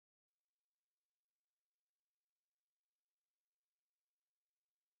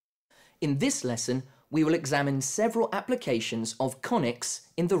In this lesson, we will examine several applications of conics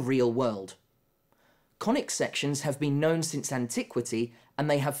in the real world. Conic sections have been known since antiquity, and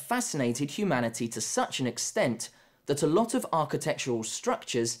they have fascinated humanity to such an extent that a lot of architectural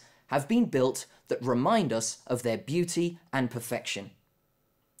structures have been built that remind us of their beauty and perfection.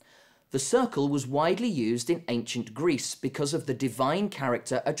 The circle was widely used in ancient Greece because of the divine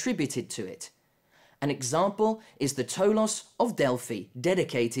character attributed to it. An example is the Tolos of Delphi,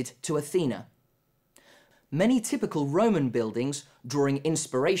 dedicated to Athena. Many typical Roman buildings, drawing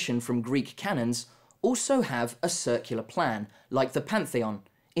inspiration from Greek canons, also have a circular plan, like the Pantheon,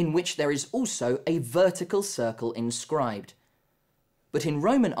 in which there is also a vertical circle inscribed. But in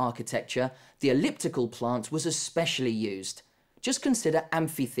Roman architecture, the elliptical plant was especially used. Just consider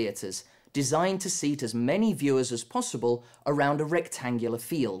amphitheatres, designed to seat as many viewers as possible around a rectangular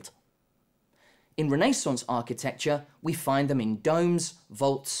field. In Renaissance architecture, we find them in domes,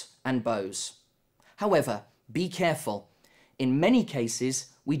 vaults, and bows. However, be careful. In many cases,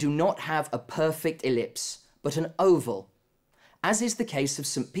 we do not have a perfect ellipse, but an oval, as is the case of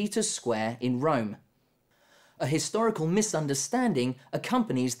St. Peter's Square in Rome. A historical misunderstanding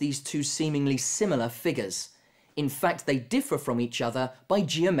accompanies these two seemingly similar figures. In fact, they differ from each other by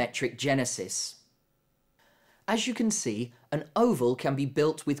geometric genesis. As you can see, an oval can be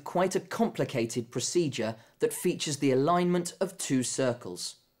built with quite a complicated procedure that features the alignment of two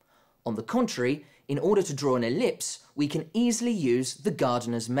circles. On the contrary, in order to draw an ellipse, we can easily use the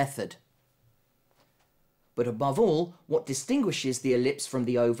gardener's method. But above all, what distinguishes the ellipse from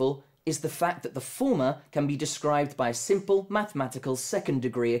the oval is the fact that the former can be described by a simple mathematical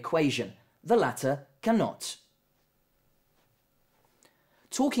second-degree equation. The latter cannot.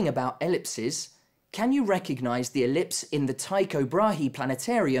 Talking about ellipses, can you recognize the ellipse in the Tycho Brahe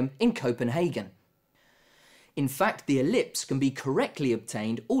Planetarium in Copenhagen? In fact, the ellipse can be correctly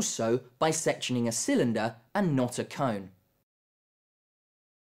obtained also by sectioning a cylinder and not a cone.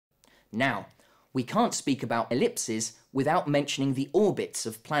 Now, we can't speak about ellipses without mentioning the orbits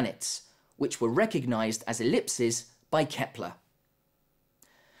of planets, which were recognized as ellipses by Kepler.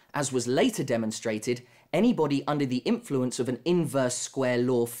 As was later demonstrated, anybody under the influence of an inverse square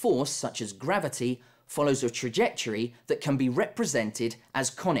law force, such as gravity, follows a trajectory that can be represented as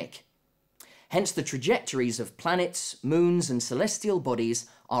conic. Hence, the trajectories of planets, moons, and celestial bodies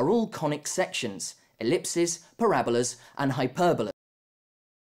are all conic sections, ellipses, parabolas, and hyperbolas.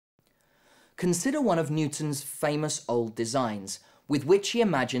 Consider one of Newton's famous old designs, with which he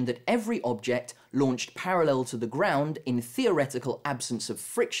imagined that every object launched parallel to the ground in theoretical absence of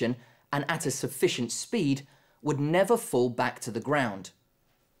friction and at a sufficient speed would never fall back to the ground.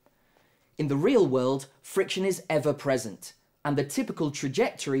 In the real world, friction is ever present, and the typical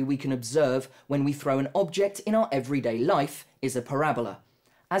trajectory we can observe when we throw an object in our everyday life is a parabola,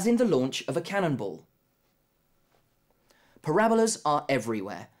 as in the launch of a cannonball. Parabolas are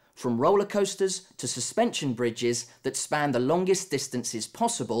everywhere, from roller coasters to suspension bridges that span the longest distances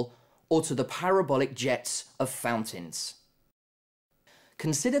possible, or to the parabolic jets of fountains.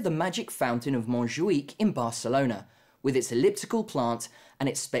 Consider the magic fountain of Montjuic in Barcelona, with its elliptical plant and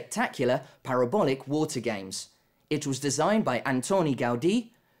its spectacular parabolic water games. It was designed by Antoni Gaudí,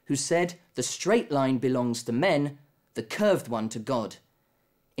 who said, "The straight line belongs to men, the curved one to God."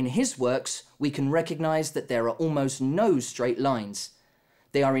 In his works, we can recognize that there are almost no straight lines.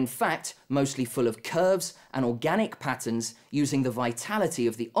 They are in fact mostly full of curves and organic patterns, using the vitality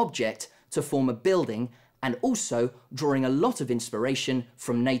of the object to form a building, and also drawing a lot of inspiration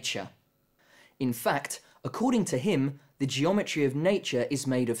from nature. In fact, according to him, the geometry of nature is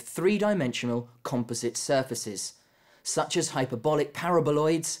made of three-dimensional composite surfaces, such as hyperbolic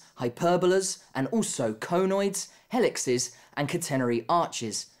paraboloids, hyperbolas, and also conoids, helixes, and catenary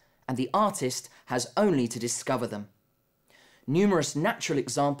arches, and the artist has only to discover them. Numerous natural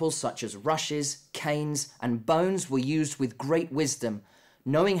examples such as rushes, canes, and bones were used with great wisdom,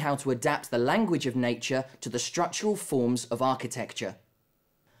 knowing how to adapt the language of nature to the structural forms of architecture.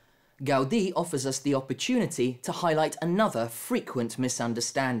 Gaudí offers us the opportunity to highlight another frequent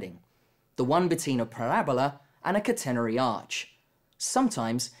misunderstanding, the one between a parabola and a catenary arch,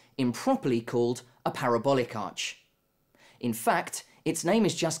 sometimes improperly called a parabolic arch. In fact, its name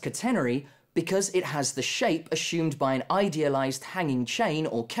is just catenary because it has the shape assumed by an idealized hanging chain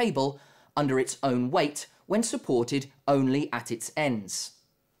or cable under its own weight when supported only at its ends.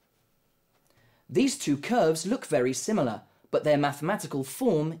 These two curves look very similar, but their mathematical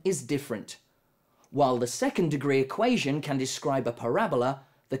form is different. While the second-degree equation can describe a parabola,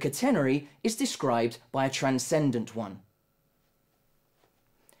 the catenary is described by a transcendent one.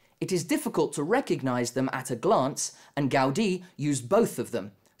 It is difficult to recognize them at a glance, and Gaudí used both of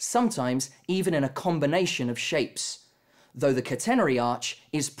them, sometimes even in a combination of shapes, though the catenary arch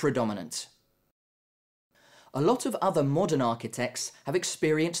is predominant. A lot of other modern architects have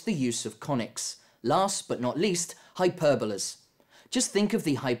experienced the use of conics, last but not least, hyperbolas. Just think of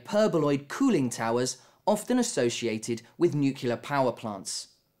the hyperboloid cooling towers often associated with nuclear power plants.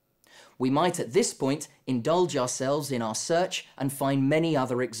 We might at this point indulge ourselves in our search and find many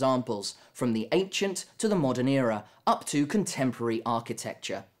other examples, from the ancient to the modern era, up to contemporary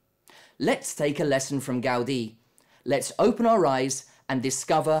architecture. Let's take a lesson from Gaudí. Let's open our eyes and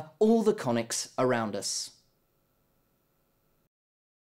discover all the conics around us.